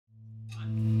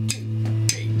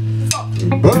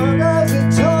Burgers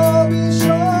at Toby,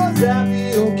 shores at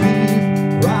the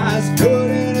O'Keefe, rice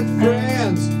pudding at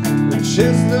Fran's, and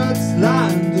chestnuts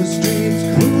lined the streets,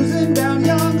 cruising down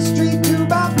Yonge Street to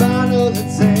buy vinyl at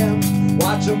Sam's,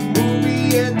 watch a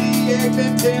movie at the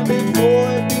Eglinton before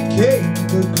it became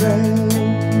the Grand.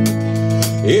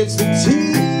 It's the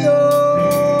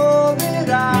T.O. that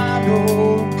I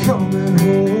know coming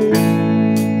home.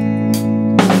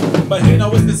 But here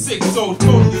now is the sick, so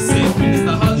totally sick. It's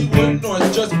the Hollywood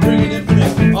North, just bringing it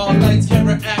flick. All lights,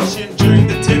 camera, action.